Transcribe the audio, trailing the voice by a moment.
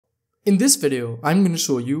In this video, I'm going to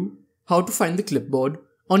show you how to find the clipboard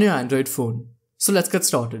on your Android phone. So let's get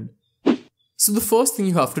started. So the first thing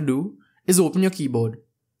you have to do is open your keyboard.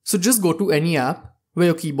 So just go to any app where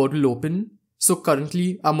your keyboard will open. So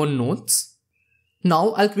currently I'm on Notes.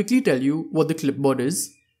 Now I'll quickly tell you what the clipboard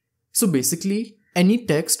is. So basically, any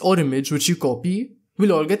text or image which you copy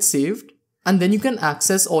will all get saved, and then you can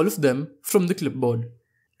access all of them from the clipboard.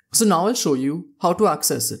 So now I'll show you how to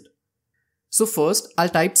access it. So first I'll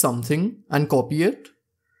type something and copy it.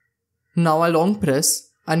 Now I'll long press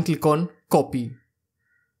and click on copy.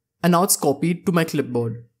 And now it's copied to my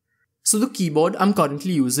clipboard. So the keyboard I'm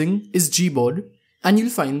currently using is Gboard, and you'll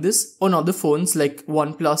find this on other phones like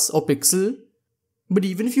OnePlus or Pixel. But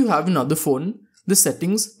even if you have another phone, the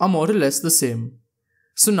settings are more or less the same.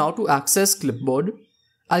 So now to access clipboard,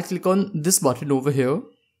 I'll click on this button over here.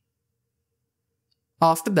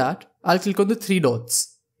 After that, I'll click on the three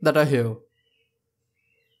dots that are here.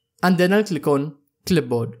 And then I'll click on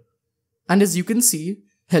clipboard. And as you can see,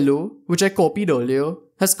 hello, which I copied earlier,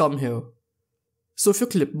 has come here. So if your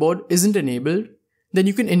clipboard isn't enabled, then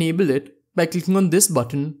you can enable it by clicking on this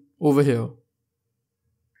button over here.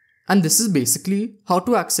 And this is basically how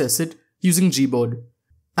to access it using Gboard.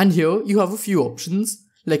 And here you have a few options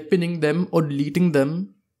like pinning them or deleting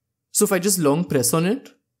them. So if I just long press on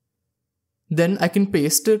it, then I can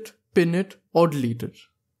paste it, pin it or delete it.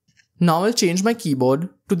 Now I'll change my keyboard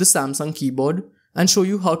to the Samsung keyboard and show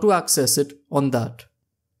you how to access it on that.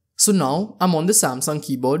 So now I'm on the Samsung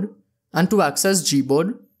keyboard, and to access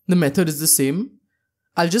Gboard, the method is the same.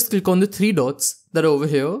 I'll just click on the three dots that are over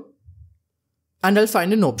here, and I'll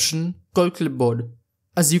find an option called clipboard.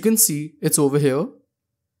 As you can see, it's over here.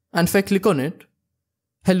 And if I click on it,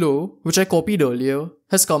 hello, which I copied earlier,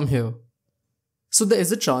 has come here. So there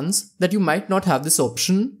is a chance that you might not have this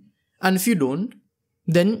option, and if you don't,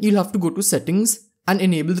 then you'll have to go to settings and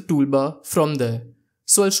enable the toolbar from there.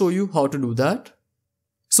 So I'll show you how to do that.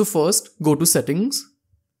 So first, go to settings,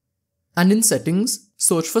 and in settings,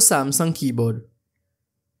 search for Samsung keyboard.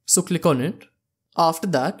 So click on it. After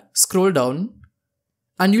that, scroll down,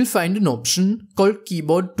 and you'll find an option called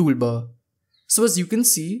keyboard toolbar. So as you can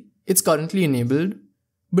see, it's currently enabled,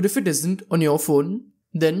 but if it isn't on your phone,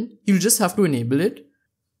 then you'll just have to enable it,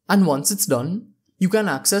 and once it's done, you can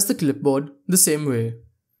access the clipboard the same way.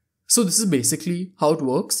 So this is basically how it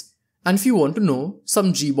works, and if you want to know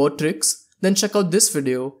some Gboard tricks, then check out this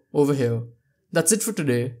video over here. That's it for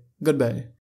today. Goodbye.